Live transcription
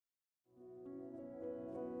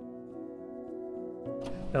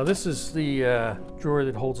Now this is the drawer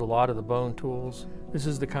that holds a lot of the bone tools. This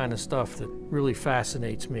is the kind of stuff that really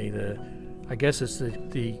fascinates me. I guess it's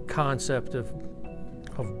the concept of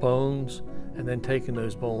bones and then taking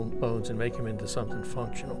those bones and make them into something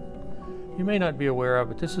functional. You may not be aware of,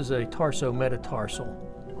 but this is a tarso-metatarsal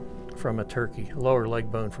from a turkey, a lower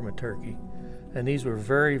leg bone from a turkey. And these were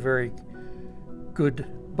very, very good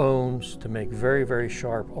bones to make very, very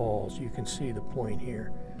sharp awls. You can see the point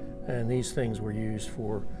here. And these things were used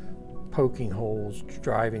for poking holes,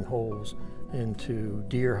 driving holes into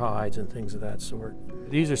deer hides and things of that sort.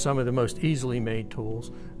 These are some of the most easily made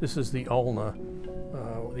tools. This is the ulna,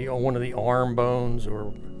 one of the arm bones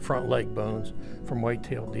or front leg bones from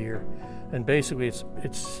white-tailed deer. And basically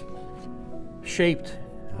it's shaped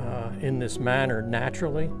in this manner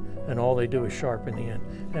naturally, and all they do is sharpen the end.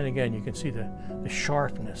 And again, you can see the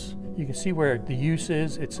sharpness. You can see where the use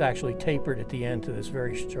is. It's actually tapered at the end to this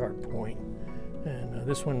very sharp point. And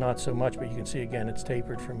this one not so much, but you can see again it's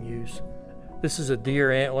tapered from use. This is a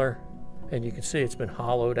deer antler, and you can see it's been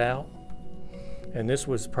hollowed out. And this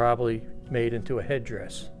was probably made into a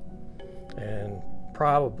headdress and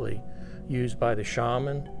probably used by the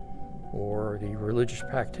shaman or the religious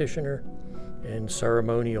practitioner in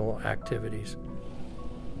ceremonial activities.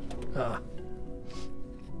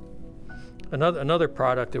 Another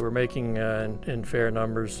product that we're making in fair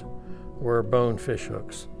numbers were bone fish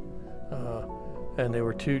hooks. And there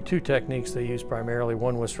were two techniques they used primarily.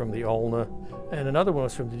 One was from the ulna, and another one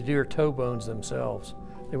was from the deer toe bones themselves.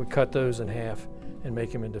 They would cut those in half and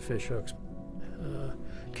make them into fish hooks.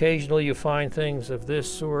 Occasionally you find things of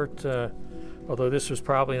this sort, although this was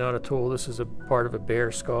probably not a tool. This is a part of a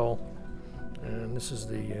bear skull, and this is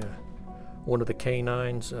one of the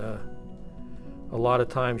canines. A lot of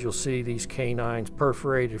times you'll see these canines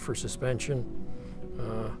perforated for suspension,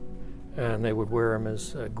 and they would wear them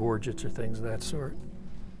as gorgets or things of that sort.